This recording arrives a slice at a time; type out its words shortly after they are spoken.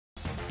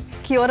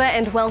Kia ora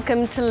and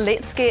welcome to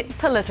Let's Get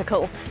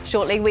Political.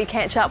 Shortly we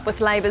catch up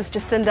with Labour's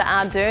Jacinda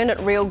Ardern at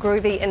Real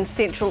Groovy in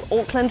central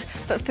Auckland.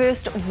 But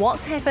first,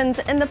 what's happened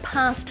in the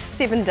past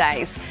 7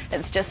 days?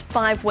 It's just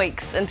 5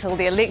 weeks until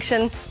the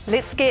election.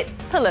 Let's get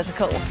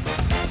political.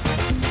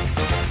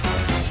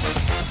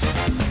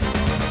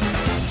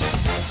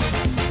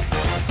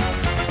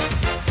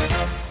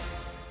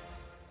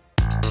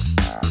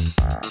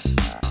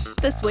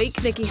 This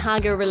week, Nikki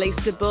Hager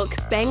released a book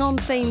bang on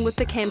theme with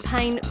the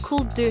campaign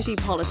called Dirty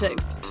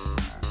Politics.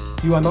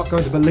 You are not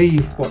going to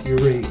believe what you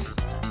read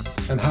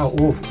and how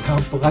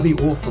bloody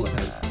awful it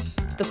is.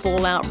 The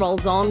fallout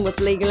rolls on with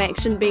legal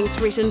action being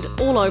threatened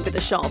all over the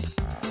shop.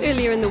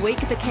 Earlier in the week,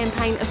 the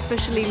campaign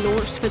officially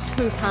launched for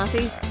 2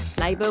 parties.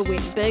 Labour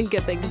went big,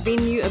 a big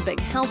venue, a big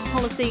health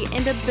policy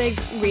and a big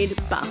red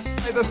bus.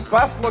 Hey, this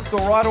bus looks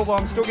alright, although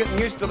I'm still getting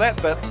used to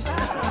that bit.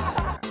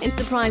 And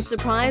surprise,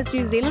 surprise,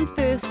 New Zealand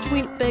First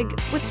went big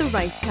with the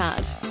race card.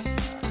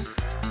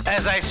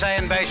 As they say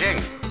in Beijing,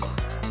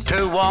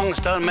 2 wrongs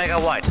don't make a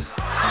right.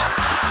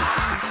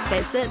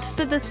 That's it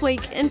for this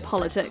week in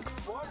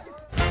politics.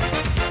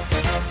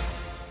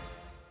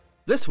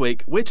 This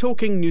week, we're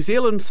talking New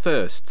Zealand's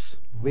firsts.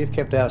 We've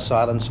kept our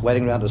silence,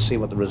 waiting around to see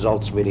what the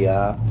results really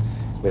are.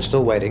 We're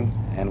still waiting,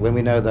 and when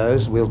we know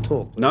those, we'll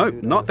talk. No,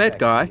 not that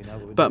guy,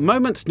 but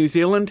moments New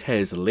Zealand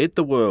has led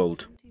the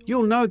world.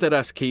 You'll know that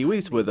us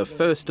Kiwis were the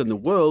first in the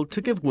world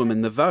to give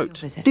women the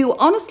vote. Do you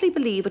honestly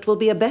believe it will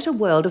be a better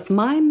world if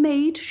my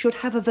maid should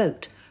have a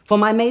vote? For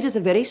my maid is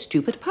a very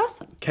stupid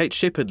person. Kate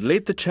Shepherd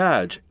led the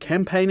charge,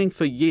 campaigning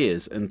for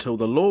years until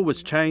the law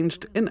was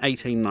changed in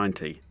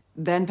 1890.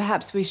 Then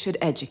perhaps we should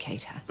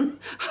educate her.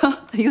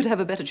 You'd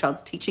have a better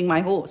chance teaching my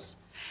horse.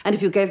 And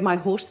if you gave my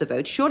horse the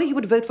vote, surely he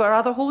would vote for our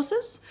other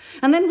horses?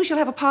 And then we shall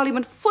have a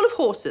parliament full of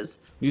horses.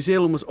 New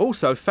Zealand was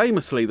also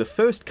famously the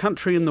first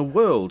country in the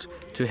world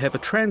to have a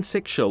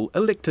transsexual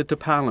elected to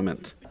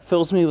Parliament.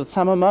 Fills me with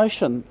some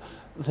emotion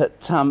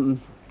that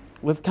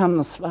we've come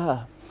this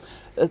far.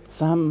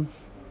 It's a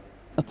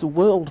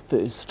world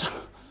first.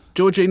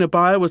 Georgina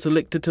Bayer was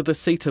elected to the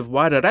seat of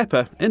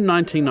Wairarapa in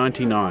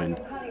 1999.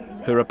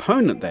 Her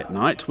opponent that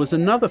night was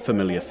another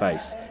familiar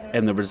face,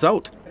 and the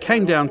result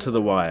came down to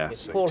the wire.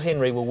 Paul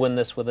Henry will win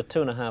this with a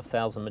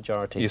 2,500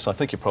 majority. Yes, I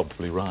think you're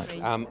probably right.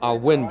 I'll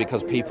win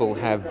because people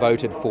have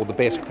voted for the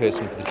best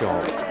person for the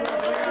job.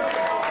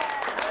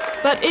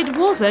 But it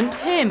wasn't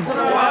him.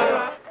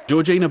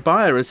 Georgina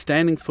Bayer is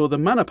standing for the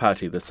Mana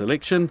Party this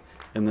election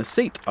in the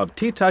seat of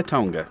Te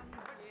Taitonga.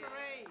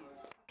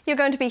 You're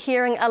going to be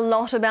hearing a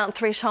lot about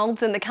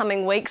thresholds in the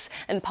coming weeks.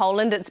 In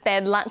Poland, it's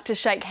bad luck to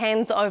shake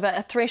hands over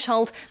a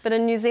threshold, but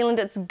in New Zealand,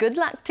 it's good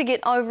luck to get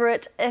over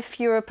it if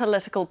you're a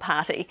political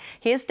party.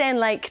 Here's Dan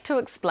Lake to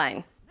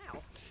explain.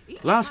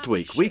 Last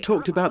week, we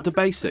talked about the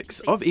basics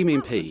of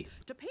MMP.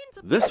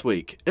 This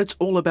week, it's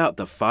all about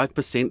the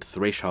 5%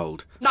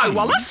 threshold. No,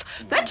 Wallace,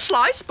 that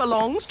slice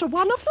belongs to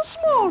one of the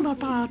smaller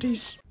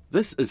parties.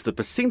 This is the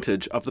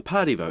percentage of the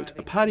party vote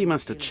a party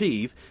must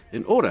achieve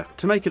in order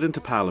to make it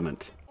into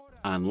Parliament.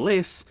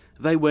 Unless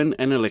they win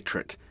an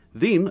electorate.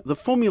 Then the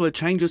formula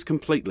changes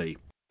completely.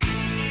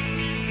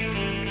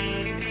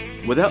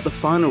 Without the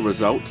final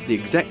results, the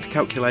exact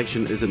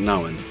calculation isn't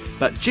known,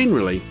 but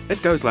generally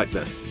it goes like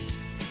this.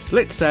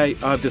 Let's say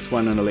I've just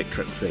won an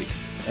electorate seat,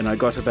 and I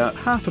got about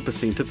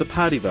 0.5% of the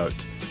party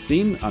vote.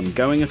 Then I'm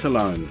going it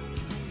alone.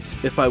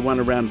 If I won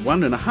around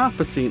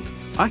 1.5%,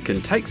 I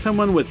can take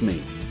someone with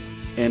me.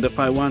 And if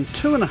I won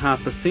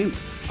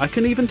 2.5%, I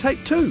can even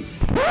take 2.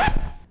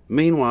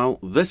 Meanwhile,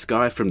 this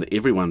guy from the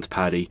Everyone's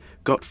Party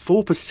got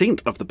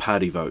 4% of the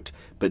party vote,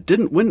 but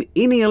didn't win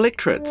any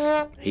electorates.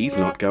 He's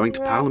not going to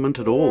Parliament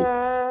at all.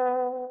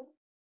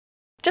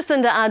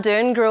 Jacinda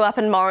Ardern grew up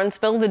in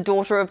Morrinsville, the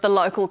daughter of the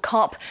local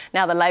cop.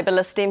 Now the Labour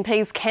list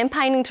MP's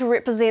campaigning to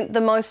represent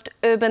the most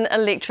urban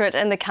electorate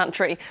in the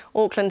country,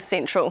 Auckland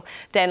Central.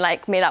 Dan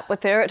Lake met up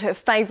with her at her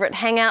favourite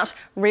hangout,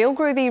 Real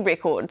Groovy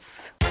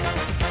Records.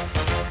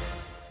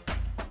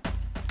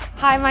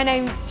 Hi, my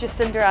name's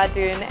Jacinda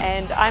Ardern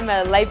and I'm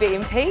a Labour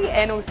MP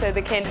and also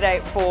the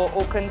candidate for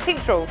Auckland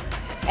Central.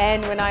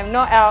 And when I'm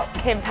not out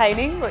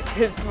campaigning, which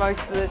is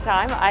most of the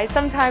time, I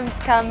sometimes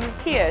come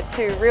here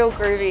to Real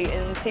Groovy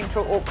in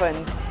central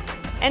Auckland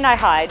and I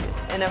hide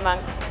in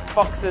amongst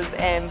boxes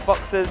and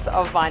boxes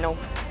of vinyl.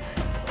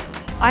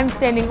 I'm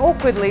standing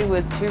awkwardly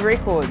with 2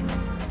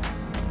 records,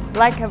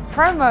 like a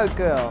promo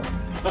girl.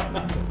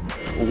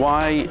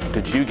 Why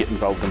did you get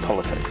involved in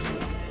politics?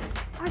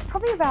 I was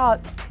probably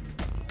about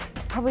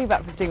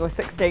 15 or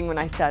 16 when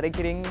I started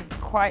getting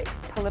quite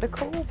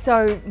political.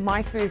 So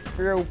my first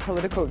real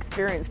political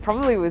experience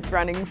probably was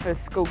running for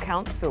school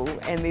council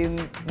and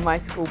then my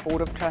school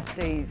board of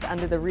trustees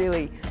under the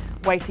really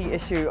weighty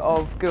issue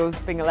of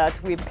girls being allowed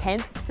to wear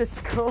pants to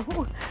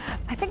school.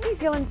 I think New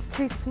Zealand's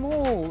too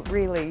small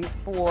really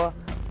for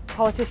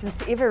politicians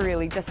to ever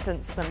really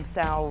distance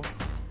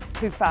themselves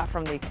too far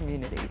from their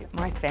communities.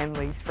 My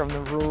family's from the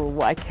rural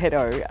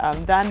Waikato.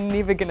 They're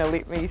never going to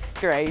let me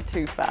stray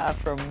too far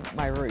from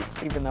my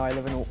roots, even though I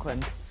live in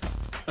Auckland.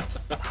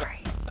 Sorry.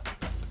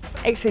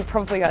 Actually,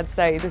 probably I'd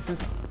say this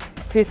is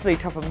personally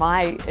top of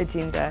my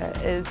agenda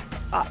is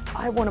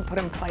I want to put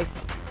in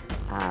place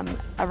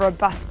a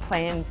robust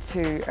plan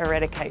to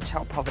eradicate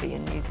child poverty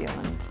in New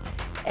Zealand.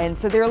 And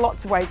so there are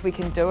lots of ways we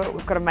can do it.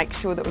 We've got to make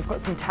sure that we've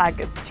got some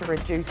targets to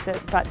reduce it.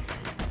 But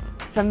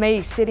for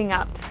me, setting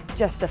up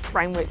just a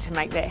framework to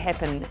make that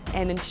happen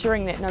and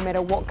ensuring that no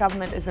matter what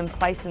government is in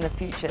place in the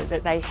future,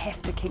 that they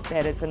have to keep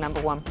that as the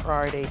 #1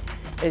 priority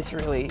is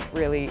really,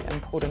 really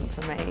important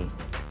for me.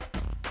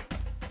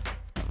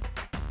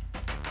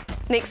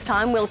 Next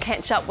time, we'll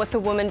catch up with the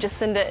woman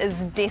Jacinda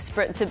is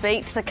desperate to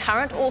beat, the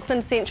current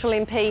Auckland Central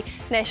MP,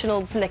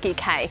 National's Nikki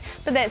Kay.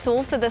 But that's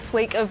all for this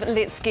week of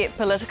Let's Get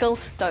Political.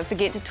 Don't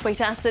forget to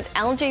tweet us at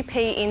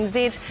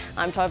LGPNZ.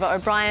 I'm Tova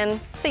O'Brien.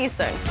 See you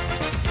soon.